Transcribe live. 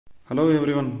Hello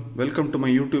everyone, welcome to my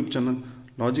YouTube channel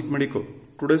Logic Medico.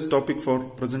 Today's topic for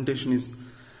presentation is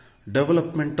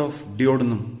development of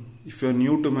duodenum. If you are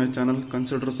new to my channel,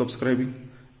 consider subscribing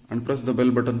and press the bell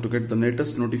button to get the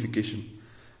latest notification.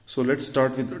 So let's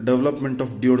start with development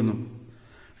of duodenum.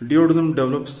 Duodenum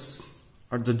develops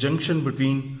at the junction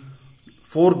between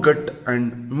foregut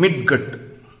and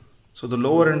midgut. So the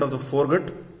lower end of the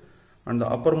foregut and the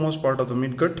uppermost part of the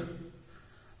midgut,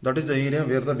 that is the area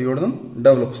where the duodenum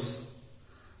develops.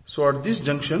 So at this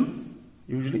junction,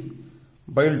 usually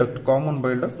bile duct, common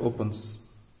bile duct opens.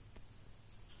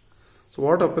 So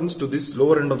what happens to this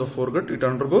lower end of the foregut? It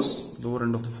undergoes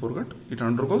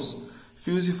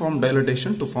fusiform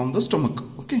dilatation to form the stomach.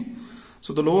 Okay.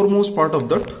 So the lowermost part of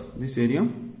that, this area,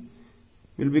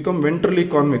 will become ventrally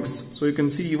convex. So you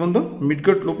can see even the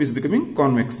midgut lobe is becoming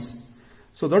convex.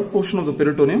 So that portion of the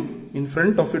peritoneum, in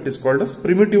front of it is called as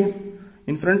primitive.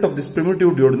 In front of this primitive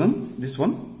duodenum, this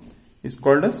one is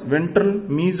called as ventral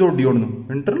mesoduodenum.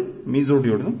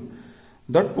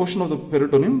 That portion of the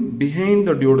peritoneum behind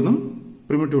the duodenum,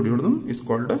 primitive duodenum, is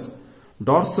called as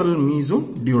dorsal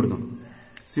mesoduodenum.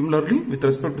 Similarly, with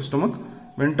respect to stomach,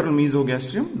 ventral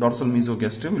mesogastrium, dorsal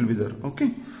mesogastrium will be there.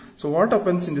 Okay. So what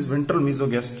happens in this ventral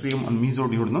mesogastrium and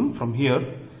mesoduodenum? From here,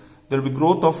 there will be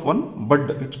growth of one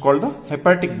bud. It's called the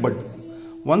hepatic bud.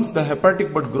 Once the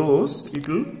hepatic bud grows, it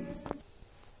will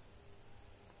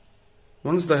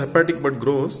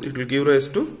give rise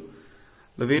to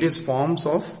the various forms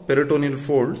of peritoneal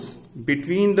folds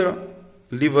between the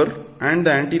liver and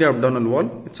the anterior abdominal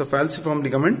wall. It's a falciform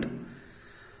ligament,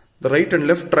 the right and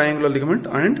left triangular ligament,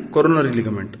 and coronary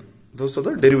ligament. Those are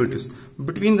the derivatives.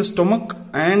 Between the stomach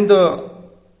and the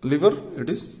liver, it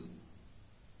is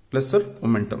lesser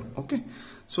momentum. Okay.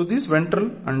 So this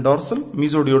ventral and dorsal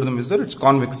mesoduodenum is there. It's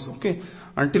convex. Okay.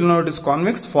 Until now it is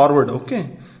convex forward.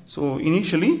 Okay. So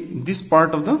initially this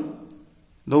part of the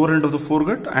lower end of the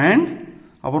foregut and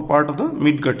upper part of the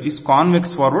midgut is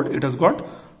convex forward. It has got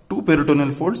two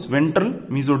peritoneal folds, ventral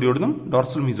mesoduodenum,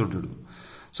 dorsal mesoduodenum.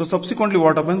 So subsequently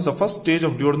what happens? The first stage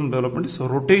of duodenum development is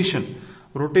rotation.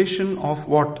 Rotation of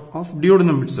what? Of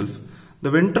duodenum itself.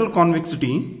 The ventral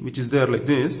convexity, which is there like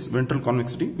this, ventral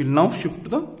convexity, will now shift to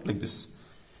the like this.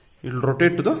 It will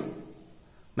rotate to the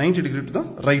 90 degree to the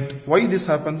right. Why this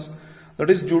happens? That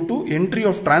is due to entry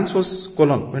of transverse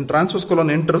colon. When transverse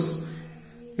colon enters,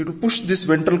 it will push this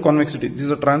ventral convexity. This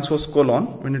is a transverse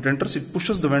colon. When it enters, it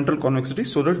pushes the ventral convexity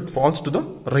so that it falls to the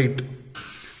right.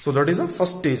 So that is the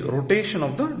first stage, rotation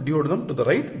of the duodenum to the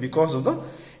right because of the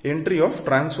entry of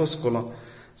transverse colon.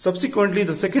 Subsequently,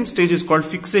 the second stage is called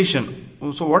fixation.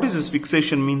 So what is this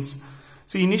fixation means?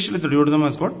 See, initially the duodenum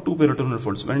has got two peritoneal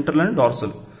folds, ventral and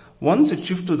dorsal. Once it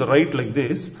shifts to the right like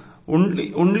this, only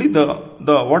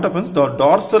what happens? The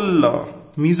dorsal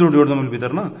mesoduodenum will be there,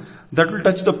 na? That will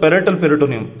touch the parietal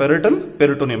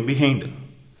peritoneum behind.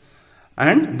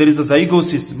 And there is a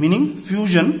zygosis, meaning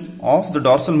fusion of the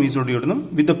dorsal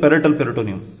mesoduodenum with the parietal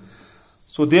peritoneum.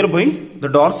 So thereby the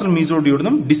dorsal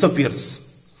mesoduodenum disappears.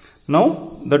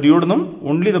 Now the duodenum,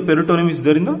 only the peritoneum is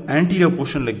there in the anterior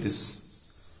portion like this.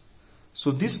 So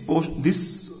this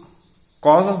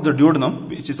causes the duodenum,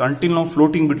 which is until now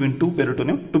floating between two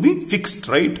peritoneum, to be fixed,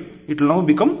 right? It will now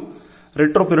become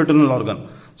retroperitoneal organ.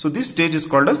 So this stage is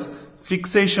called as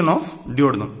fixation of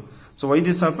duodenum. So why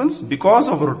this happens? Because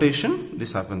of rotation,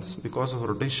 this happens. Because of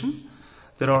rotation,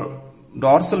 there are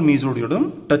dorsal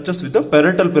mesoduodenum touches with the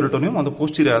parietal peritoneum on the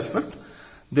posterior aspect.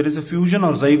 There is a fusion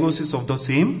or zygosis of the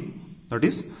same, that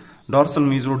is dorsal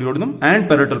mesoduodenum and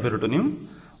parietal peritoneum.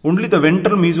 Only the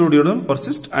ventral mesoduodenum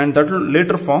persists, and that will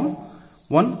later form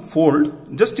one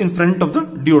fold just in front of the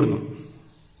duodenum.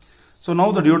 So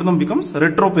now the duodenum becomes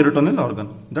retroperitoneal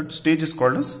organ. That stage is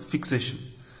called as fixation.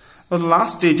 The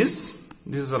last stage is,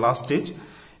 this is the last stage.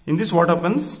 In this what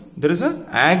happens? There is an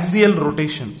axial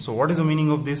rotation. So what is the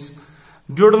meaning of this?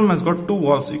 Duodenum has got two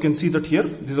walls. You can see that here.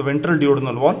 This is a ventral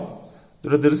duodenal wall.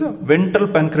 There is a ventral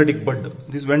pancreatic bud.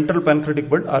 This ventral pancreatic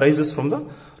bud arises from the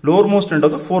lowermost end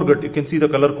of the foregut. You can see the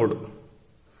color code.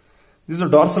 This is a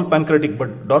dorsal pancreatic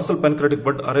bud. Dorsal pancreatic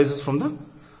bud arises from the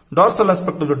dorsal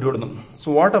aspect of the duodenum.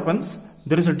 So what happens?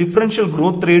 There is a differential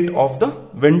growth rate of the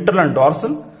ventral and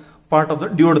dorsal part of the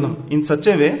duodenum. In such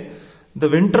a way, the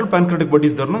ventral pancreatic bud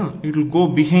is there, na? It will go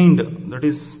behind, that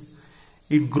is,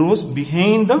 it grows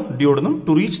behind the duodenum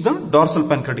to reach the dorsal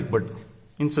pancreatic bud.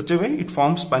 In such a way, it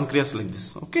forms pancreas like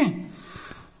this. Okay.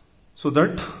 So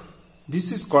that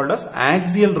this is called as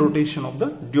axial rotation of the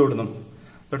duodenum.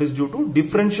 That is due to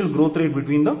differential growth rate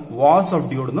between the walls of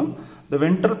duodenum. The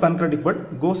ventral pancreatic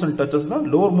bud goes and touches the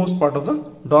lowermost part of the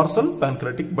dorsal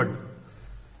pancreatic bud.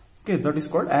 Okay, that is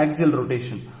called axial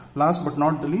rotation. Last but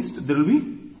not the least, there will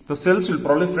be the cells will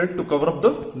proliferate to cover up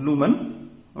the lumen.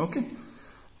 Okay.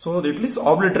 So it is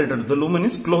obliterated. The lumen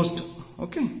is closed.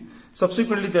 Okay.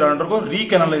 Subsequently, they undergo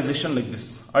recanalization like this.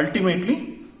 Ultimately,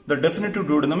 the definitive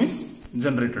duodenum is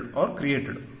generated or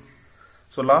created.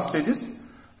 So last stage is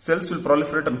cells will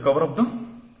proliferate and cover up the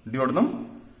duodenum.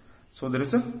 So there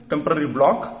is a temporary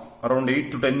block around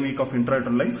 8 to 10 weeks of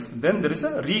intrauterine life. Then there is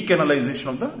a recanalization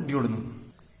of the duodenum.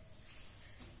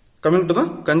 Coming to the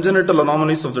congenital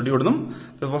anomalies of the duodenum,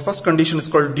 the first condition is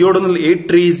called duodenal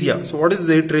atresia. So what is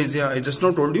atresia? I just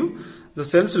now told you. The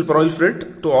cells will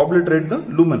proliferate to obliterate the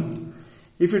lumen.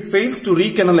 If it fails to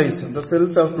recanalize, the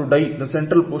cells have to die. The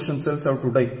central portion cells have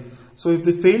to die. So if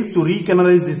it fails to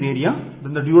recanalize this area,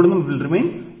 then the duodenum will remain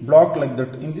blocked like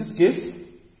that. In this case,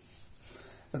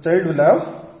 the child will have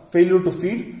failure to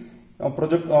feed,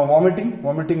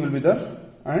 vomiting will be there,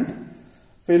 and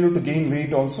failure to gain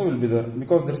weight also will be there.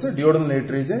 Because there is a duodenal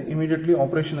atresia, immediately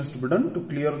operation has to be done to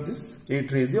clear this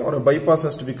atresia, or a bypass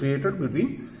has to be created between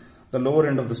the lower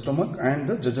end of the stomach and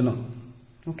the jejunum.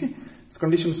 Okay, this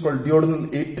condition is called duodenal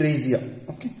atresia.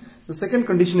 Okay, the second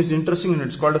condition is interesting and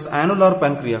it's called as annular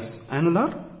pancreas. Annular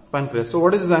pancreas. So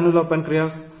what is this annular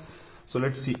pancreas? So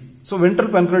let's see. So ventral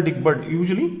pancreatic bud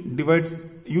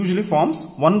usually forms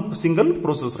one single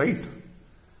process, right?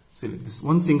 See like this,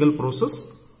 one single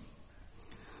process.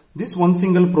 This one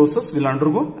single process will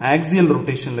undergo axial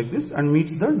rotation like this and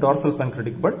meets the dorsal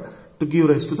pancreatic bud to give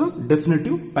rise to the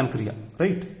definitive pancreas,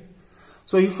 right?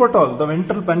 So if at all the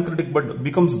ventral pancreatic bud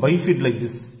becomes bifid like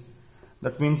this,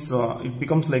 that means it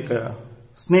becomes like a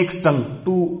snake's tongue.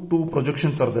 Two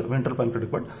projections are there, ventral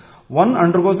pancreatic bud. One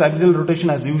undergoes axial rotation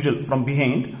as usual from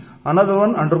behind, another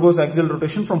one undergoes axial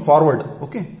rotation from forward.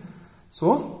 Okay.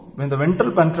 So when the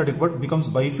ventral pancreatic bud becomes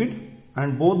bifid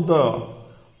and both the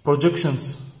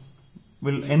projections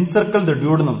will encircle the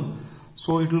duodenum.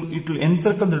 So it will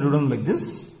encircle the duodenum like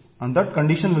this, and that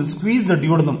condition will squeeze the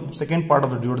duodenum, second part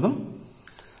of the duodenum.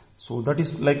 So that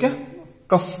is like a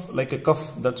cuff,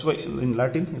 That's why in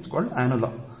Latin it's called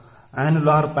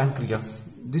annular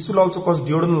pancreas. This will also cause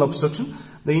duodenal obstruction.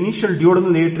 The initial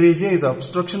duodenal atresia is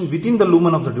obstruction within the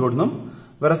lumen of the duodenum,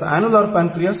 whereas annular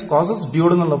pancreas causes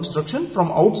duodenal obstruction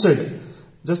from outside.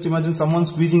 Just imagine someone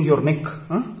squeezing your neck,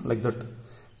 like that.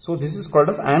 So this is called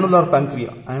as annular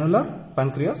pancreas. Annular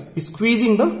pancreas is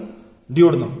squeezing the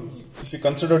duodenum. If you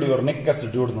consider your neck as the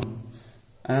duodenum,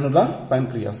 annular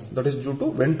pancreas, that is due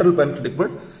to ventral pancreatic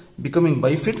bud becoming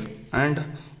bifid, and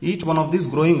each one of these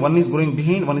growing, one is growing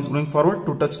behind, one is growing forward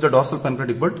to touch the dorsal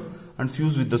pancreatic bud and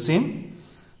fuse with the same.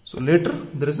 So later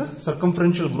there is a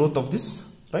circumferential growth of this,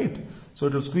 right? So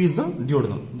it will squeeze the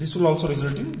duodenum. This will also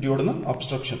result in duodenal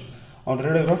obstruction. On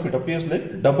radiograph it appears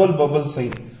like double bubble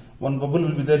sign. One bubble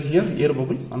will be there here, air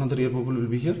bubble, another air bubble will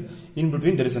be here. In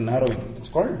between there is a narrowing. It's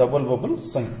called double bubble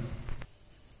sign.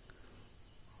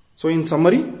 So in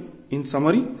summary,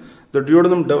 the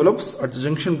duodenum develops at the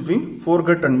junction between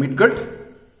foregut and midgut.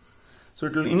 So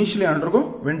it will initially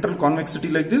undergo ventral convexity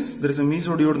like this. There is a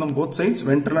mesoduodenum both sides,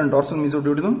 ventral and dorsal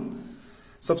mesoduodenum.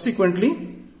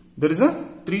 Subsequently, there is a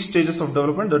 3 stages of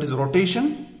development, that is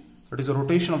rotation. That is a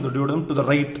rotation of the duodenum to the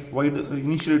right. Why?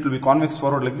 Initially it will be convex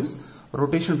forward like this.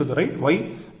 Rotation to the right.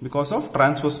 Why? Because of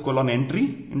transverse colon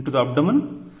entry into the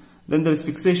abdomen. Then there is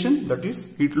fixation, that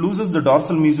is it loses the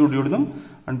dorsal mesoduodenum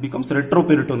and becomes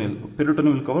retroperitoneal.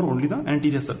 Peritoneum will cover only the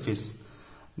anterior surface.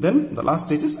 Then the last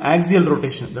stage is axial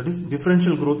rotation, that is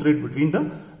differential growth rate between the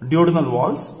duodenal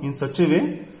walls in such a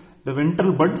way the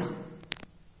ventral bud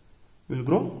will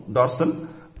grow dorsal,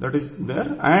 that is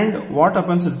there. And what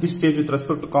happens at this stage with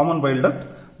respect to common bile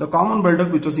duct? The common bile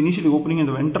duct, which was initially opening in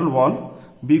the ventral wall,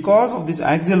 because of this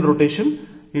axial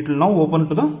rotation, it will now open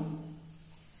to the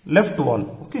left wall.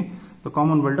 Okay, the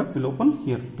common bile duct will open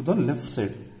here to the left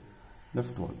side,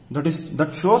 left wall.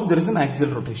 That shows there is an axial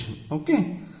rotation.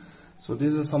 Okay, so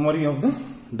this is a summary of the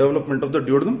development of the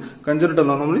duodenum. Congenital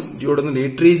anomalies: duodenal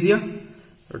atresia,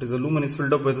 that is the lumen is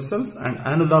filled up by the cells, and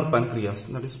annular pancreas,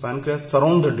 that is pancreas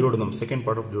surround the duodenum, second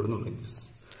part of duodenum like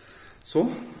this.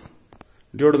 So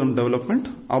duodenum development: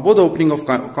 above the opening of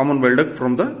common bile duct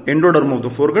from the endoderm of the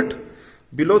foregut,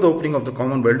 below the opening of the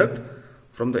common bile duct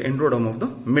from the endoderm of the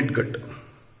midgut.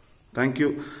 Thank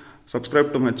you.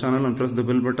 Subscribe to my channel and press the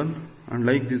bell button, and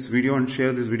like this video and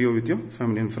share this video with your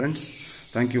family and friends.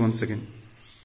 Thank you once again.